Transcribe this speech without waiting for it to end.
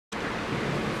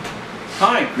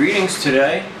Hi, greetings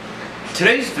today.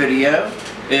 Today's video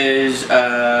is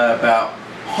about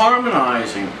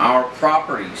harmonizing our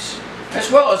properties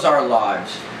as well as our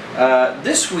lives.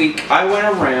 This week I went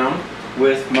around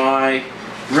with my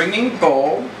ringing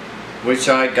bowl, which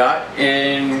I got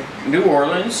in New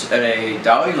Orleans at a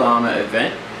Dalai Lama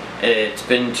event. It's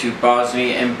been to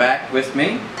Bosnia and back with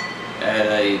me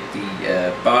at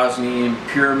the Bosnian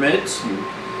pyramids in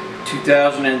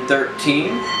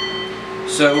 2013.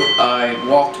 So I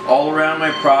walked all around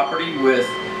my property with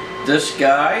this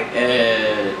guy,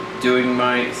 doing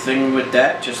my thing with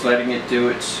that, just letting it do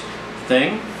its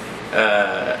thing.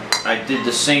 I did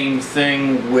the same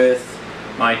thing with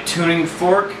my tuning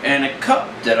fork and a cup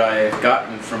that I have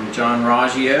gotten from John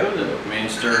Raggio, the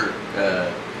master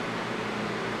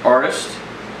artist,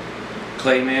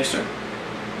 clay master.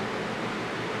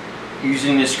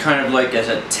 Using this kind of like as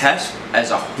a test,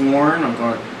 as a horn. I'm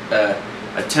going to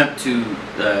attempt to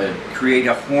create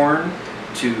a horn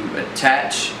to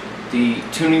attach the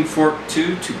tuning fork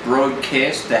to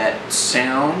broadcast that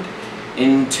sound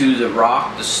into the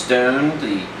rock, the stone,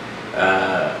 the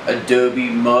adobe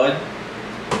mud,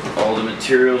 all the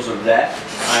materials of that.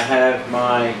 I have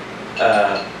my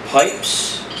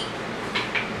pipes.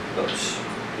 Oops,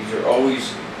 these are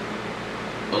always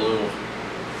a little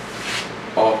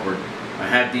awkward. I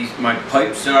have my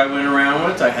pipes that I went around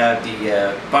with. I have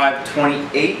the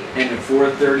 528 and the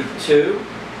 432.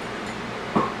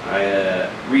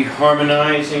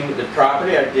 Re-Harmonizing the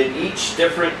property. I did each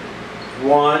different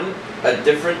one a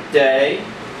different day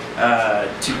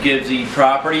to give the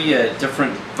property a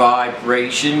different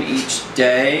vibration each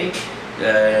day,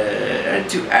 and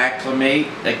to acclimate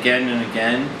again and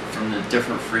again from the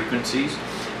different frequencies.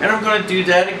 And I'm going to do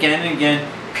that again and again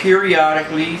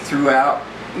periodically throughout,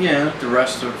 you know, the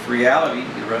rest of reality,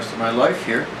 the rest of my life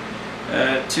here,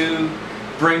 to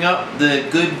bring up the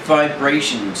good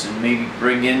vibrations and maybe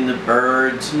bring in the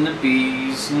birds and the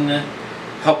bees and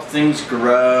help things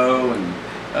grow and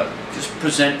just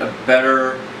present a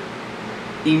better,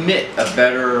 emit a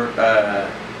better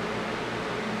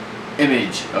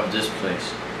image of this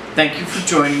place. Thank you for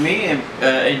joining me, and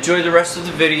enjoy the rest of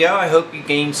the video. I hope you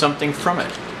gain something from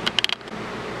it.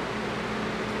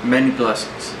 Many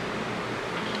blessings.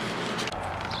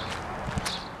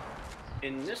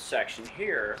 In this section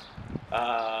here,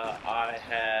 I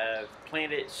have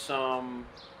planted some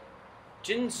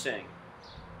ginseng.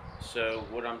 So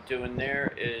what I'm doing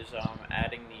there is I'm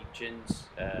adding the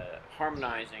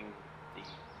harmonizing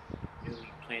the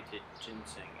newly planted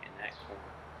ginseng in that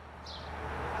corner.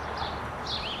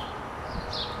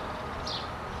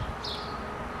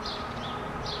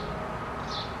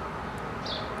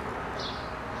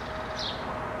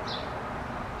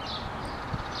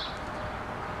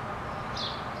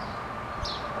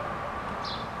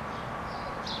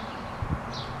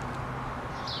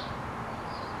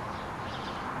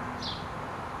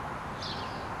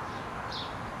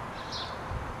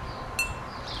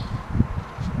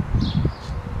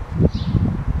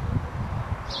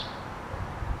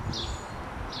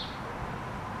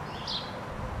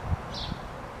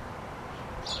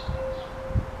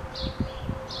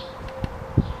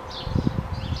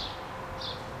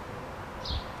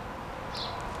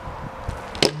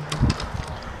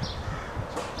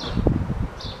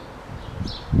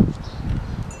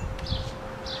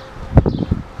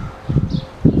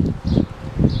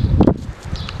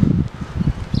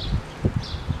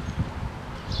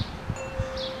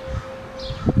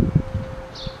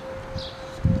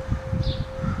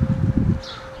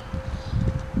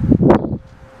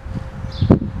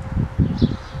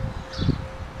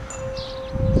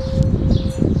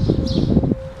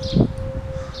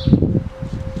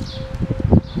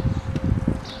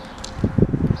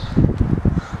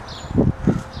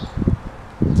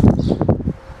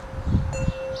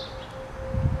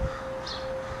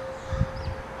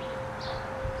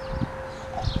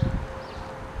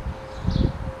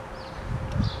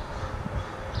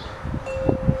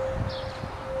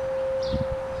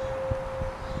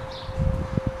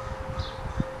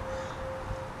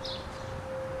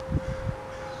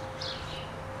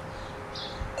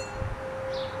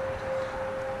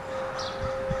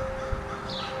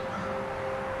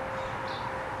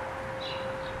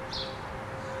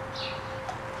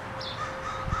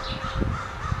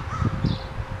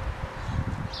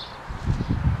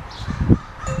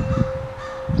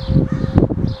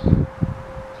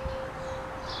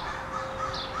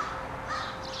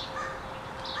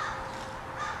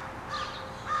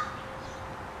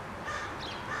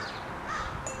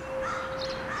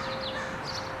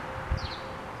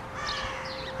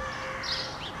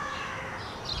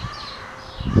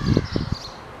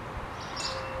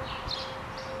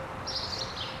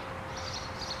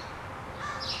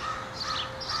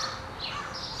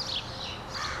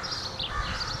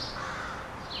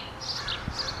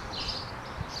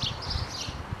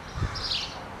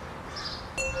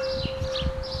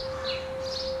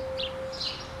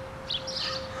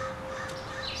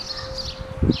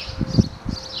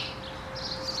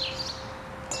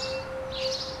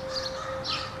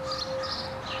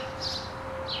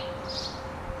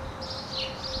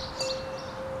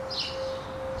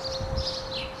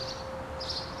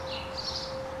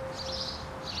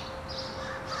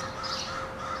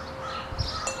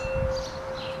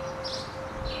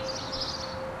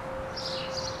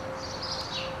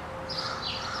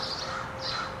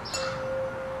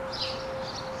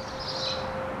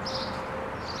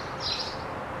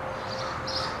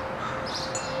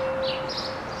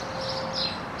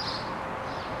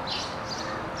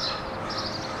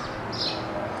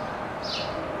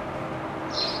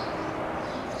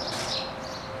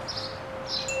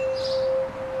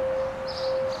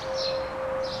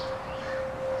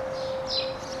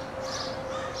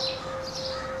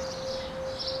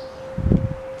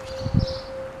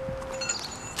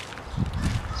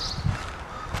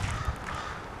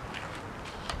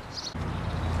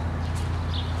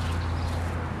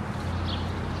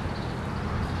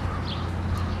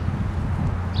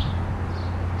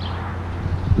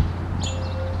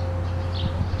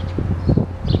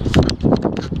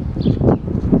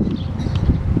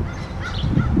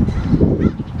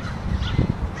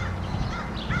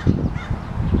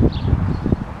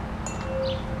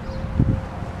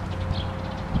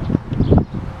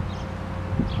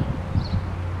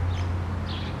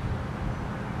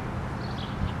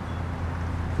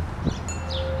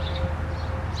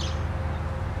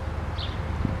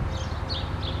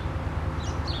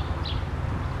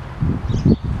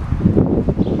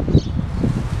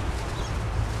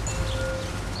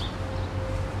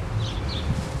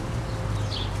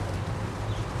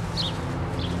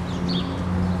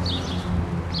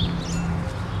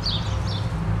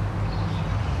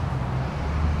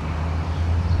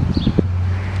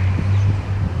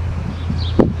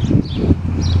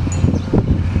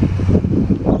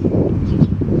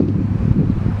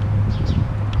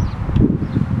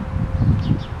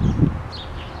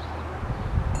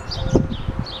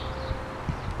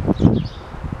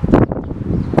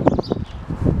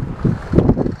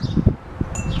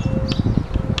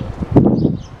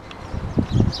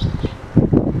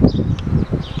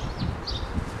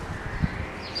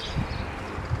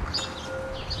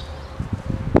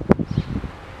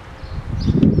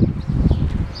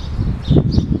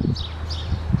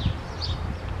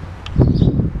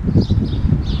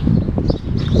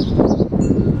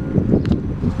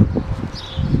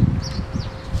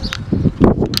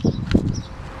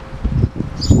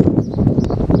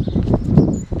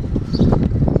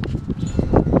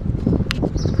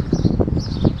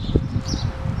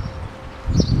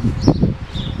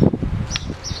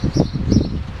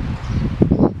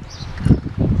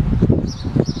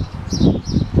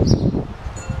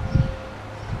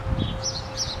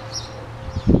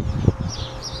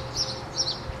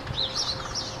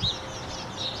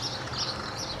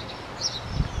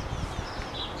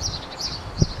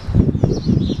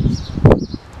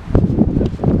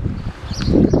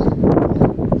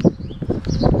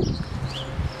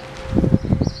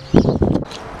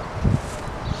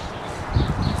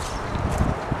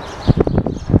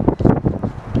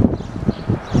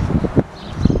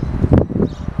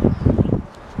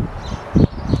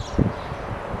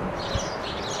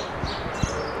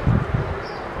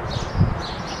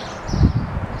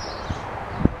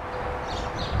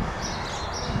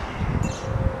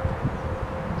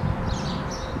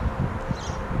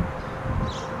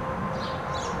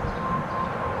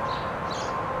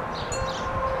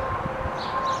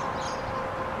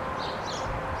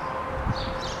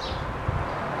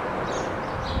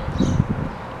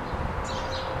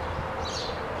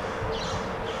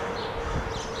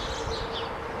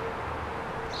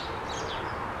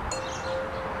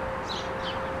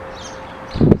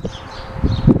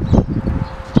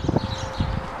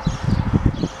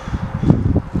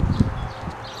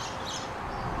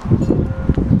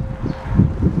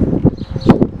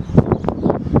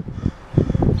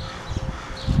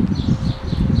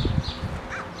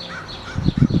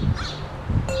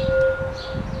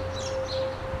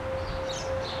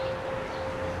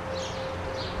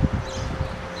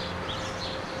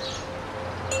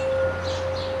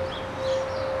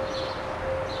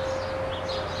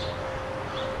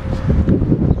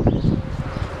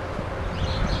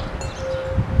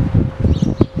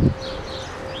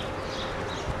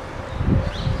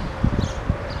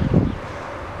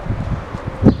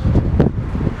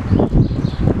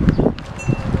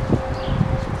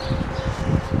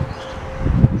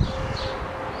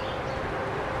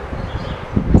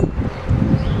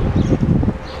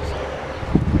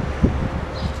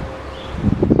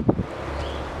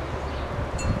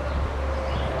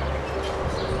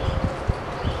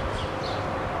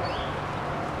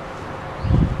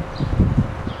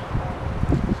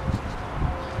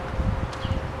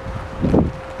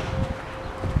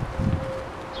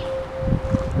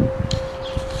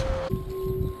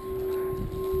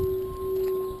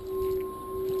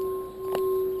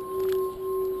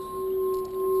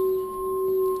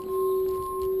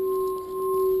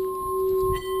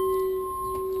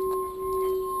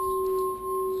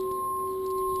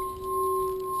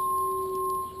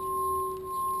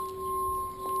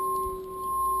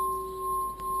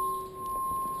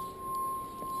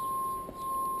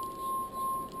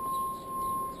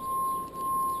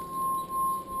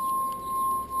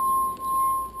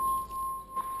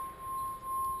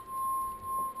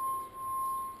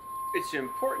 It's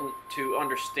important to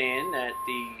understand that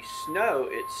the snow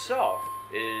itself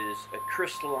is a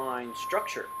crystalline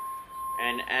structure,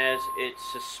 and as it's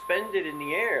suspended in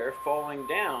the air, falling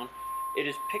down, it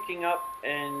is picking up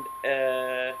and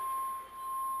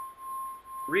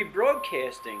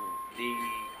rebroadcasting the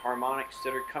harmonics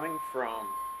that are coming from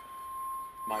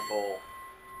my bowl.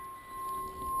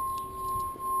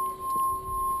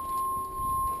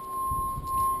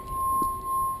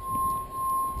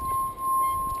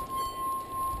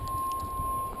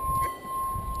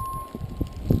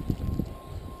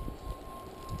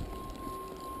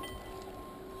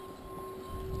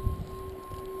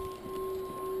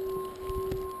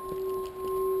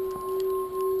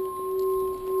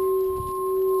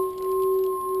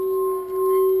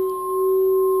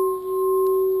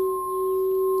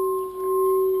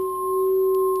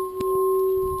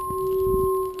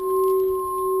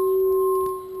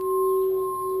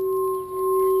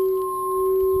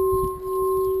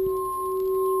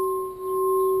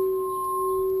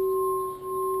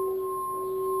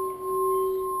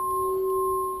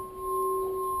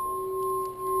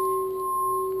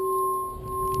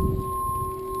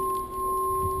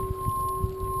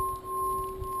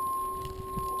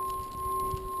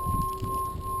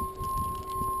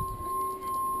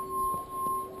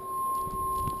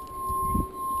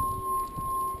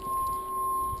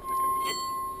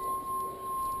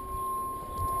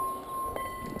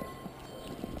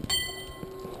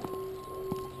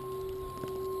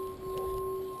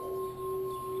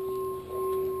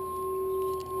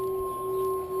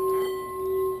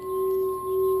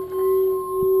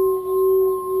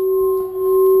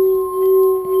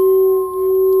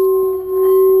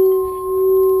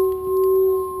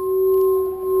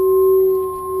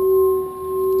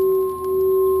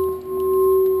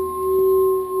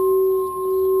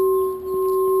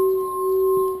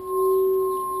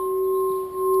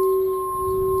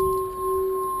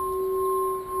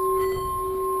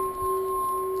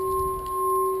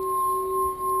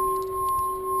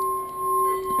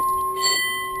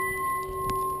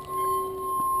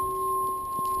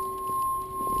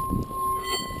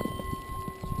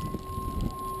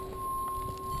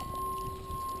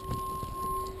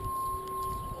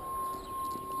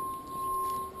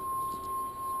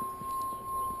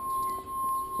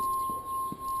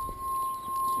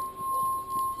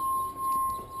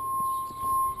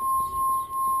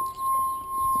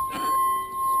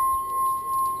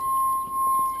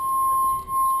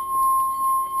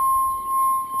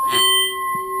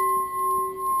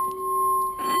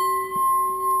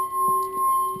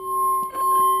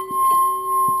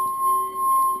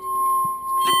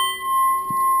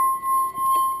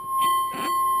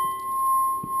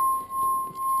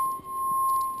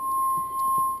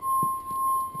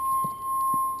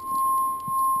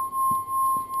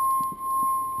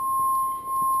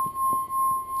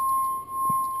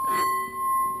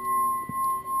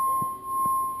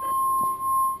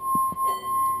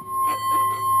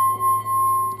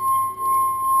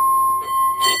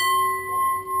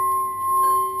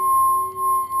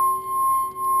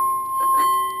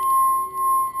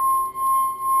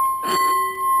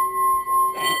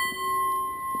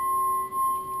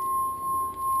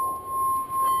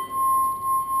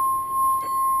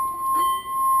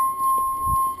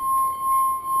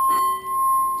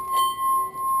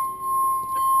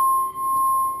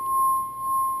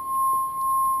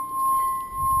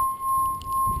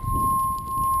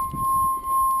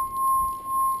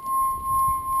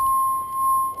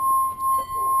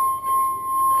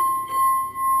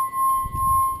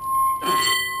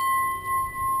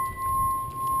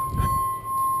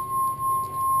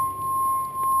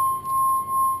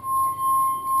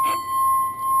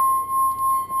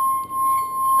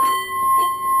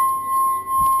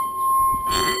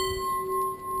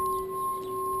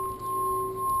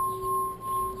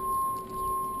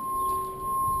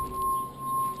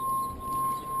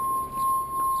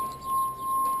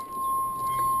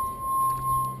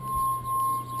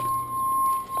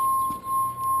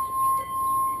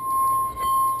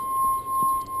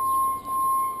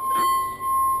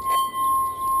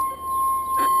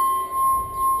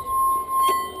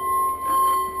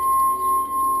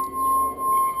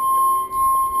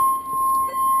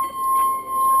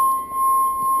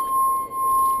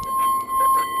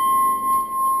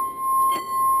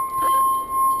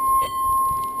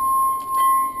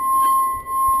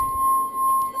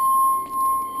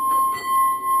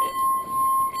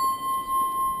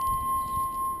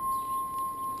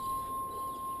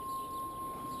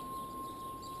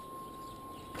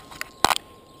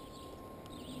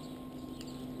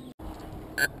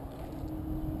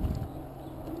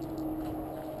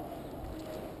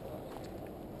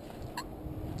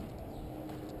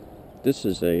 This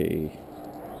is a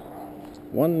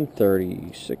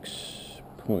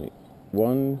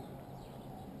 136.1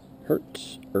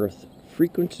 hertz earth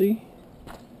frequency,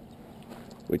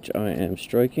 which I am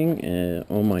striking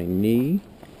on my knee.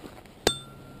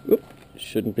 Oop,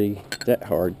 shouldn't be that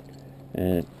hard.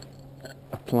 And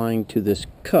applying to this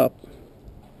cup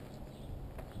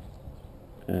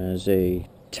as a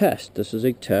test. This is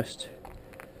a test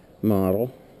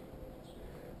model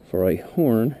for a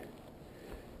horn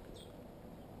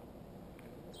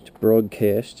to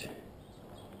broadcast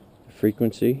the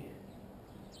frequency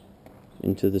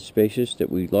into the spaces that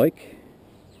we like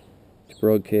to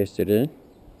broadcast it in.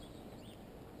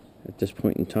 At this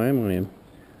point in time, I am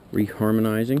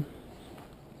re-harmonizing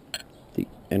the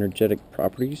energetic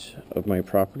properties of my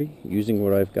property using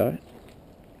what I've got.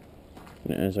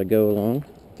 And as I go along,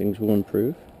 things will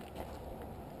improve.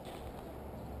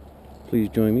 Please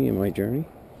join me in my journey.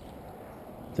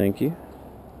 Thank you.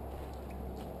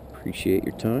 Appreciate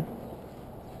your time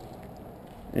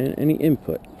and any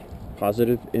input,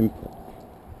 positive input.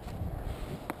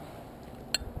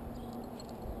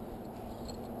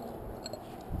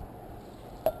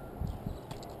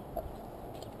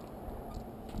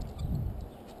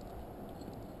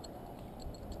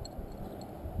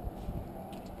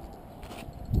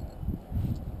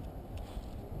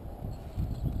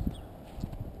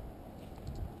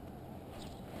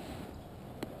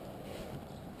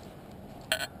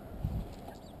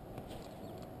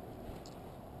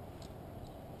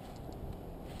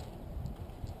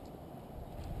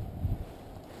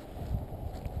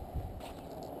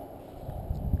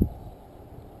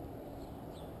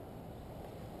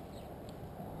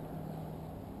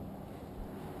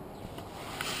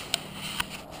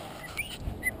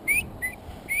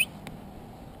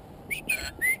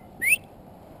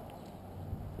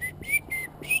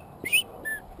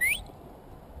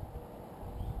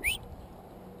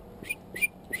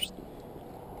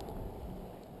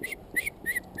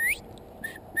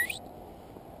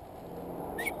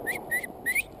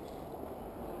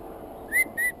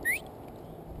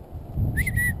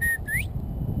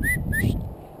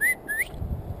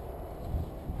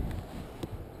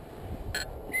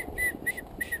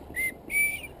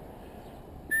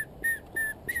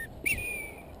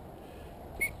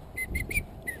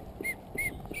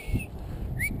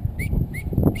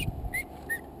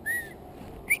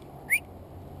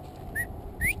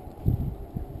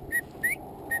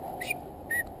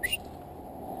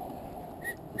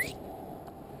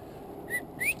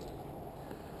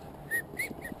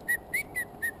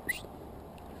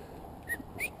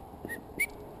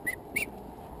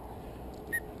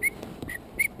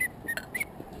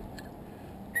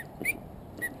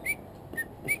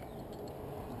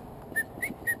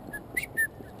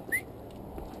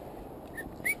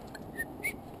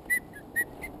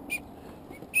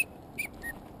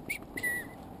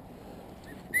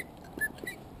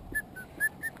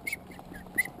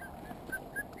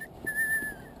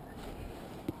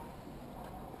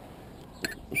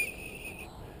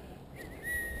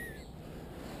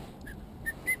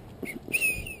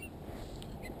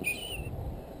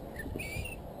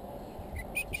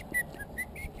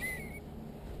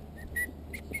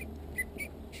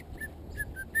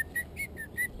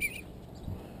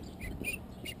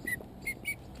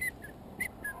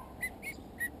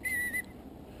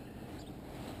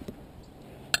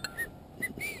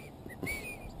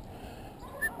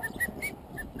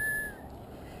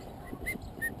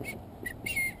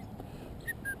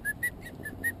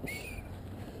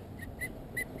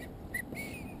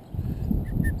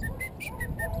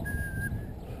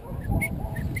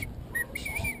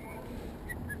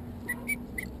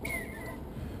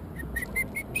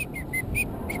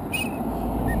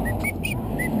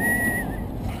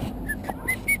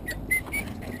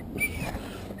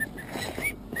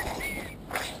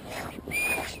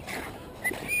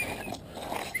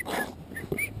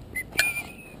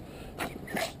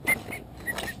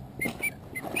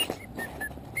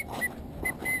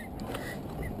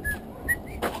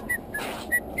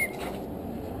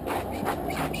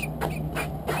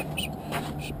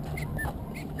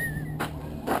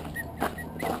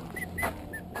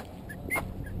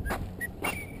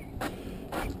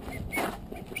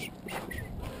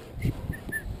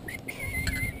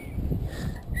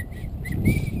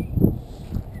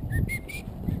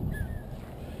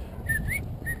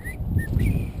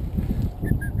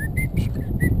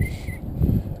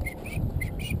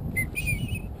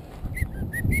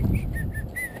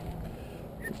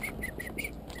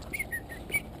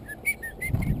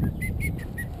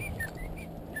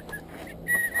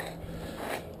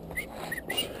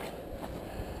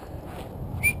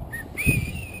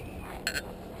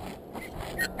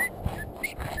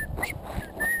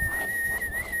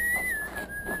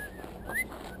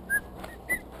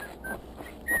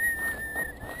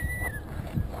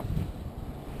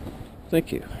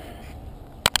 Thank you.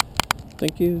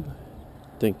 Thank you.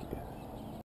 Thank you.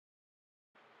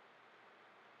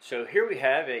 So here we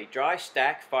have a dry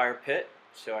stack fire pit,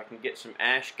 so I can get some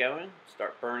ash going,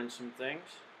 start burning some things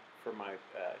for my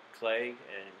clay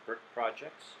and brick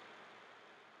projects.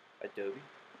 Adobe.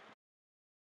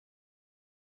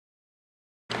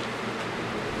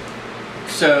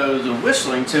 So the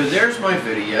whistling, so there's my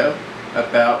video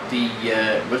about the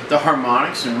with the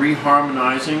harmonics and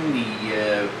re-harmonizing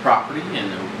the property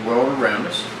and the world around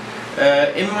us.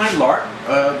 In my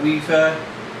LARP, we've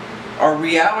our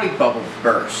reality bubble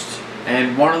burst,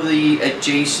 and one of the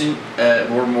adjacent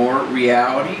or more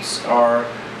realities are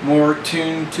more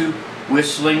tuned to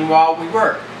whistling while we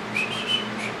work.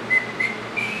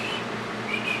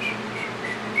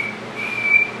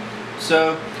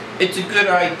 So it's a good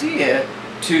idea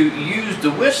to use the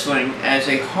whistling as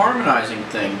a harmonizing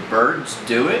thing. Birds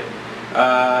do it,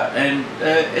 and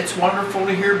it's wonderful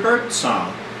to hear bird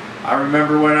song. I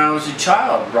remember when I was a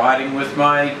child riding with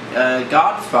my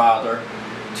godfather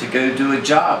to go do a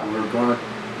job. We were going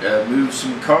to move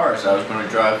some cars. I was going to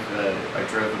drive, I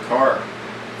drove a car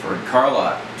for a car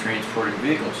lot, transporting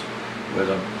vehicles with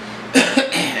him.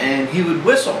 And he would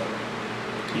whistle.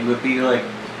 He would be like,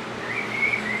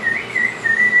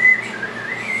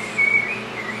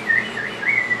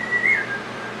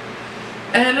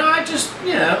 and I just,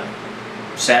 you know,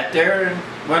 sat there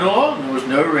and went along. There was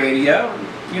no radio.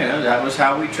 You know, that was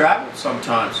how we traveled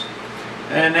sometimes.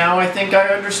 And now I think I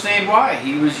understand why.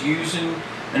 He was using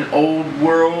an old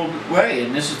world way.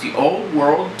 And this is the old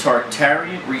world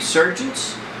Tartarian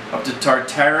resurgence of the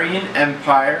Tartarian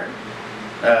Empire,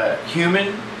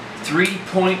 Human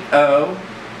 3.0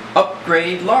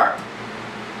 upgrade LARP.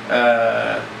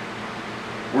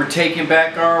 We're taking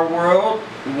back our world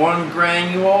one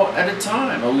granule at a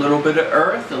time. A little bit of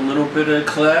earth, a little bit of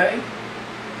clay,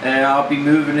 and I'll be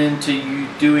moving into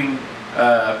doing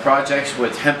projects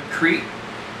with hempcrete,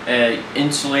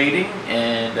 insulating,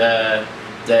 and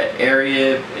the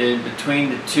area in between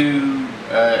the two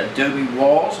adobe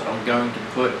walls. I'm going to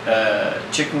put a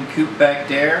chicken coop back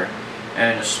there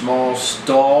and a small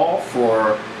stall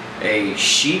for a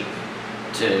sheep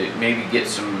to maybe get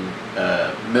some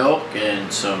milk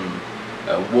and some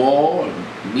wool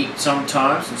and meat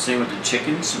sometimes, and same with the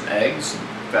chickens, some eggs and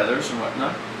feathers and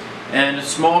whatnot, and a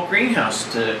small greenhouse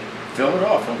to fill it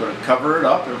off. I'm going to cover it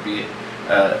up. It'll be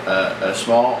a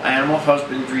small animal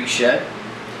husbandry shed,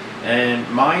 and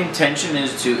my intention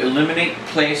is to eliminate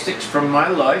plastics from my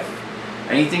life.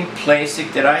 Anything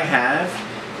plastic that I have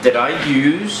that I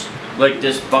use, like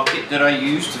this bucket that I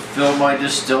use to fill my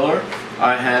distiller.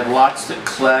 I have lots of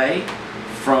clay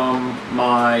from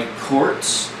my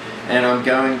quartz, and I'm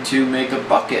going to make a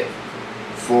bucket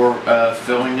for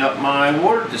filling up my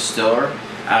water distiller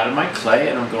out of my clay,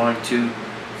 and I'm going to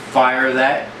fire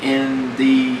that in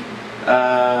the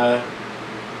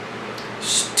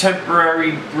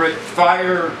temporary brick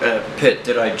fire pit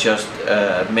that I just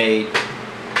made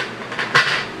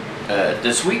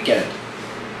this weekend.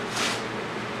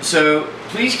 So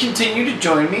please continue to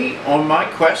join me on my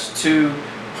quest to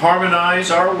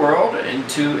harmonize our world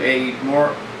into a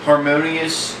more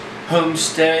harmonious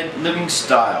homestead living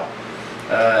style.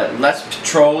 Less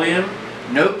petroleum,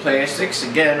 no plastics.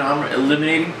 Again, I'm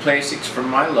eliminating plastics from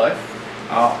my life.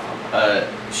 I'll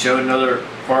show another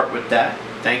part with that.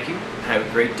 Thank you. Have a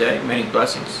great day. Many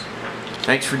blessings.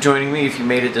 Thanks for joining me if you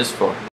made it this far.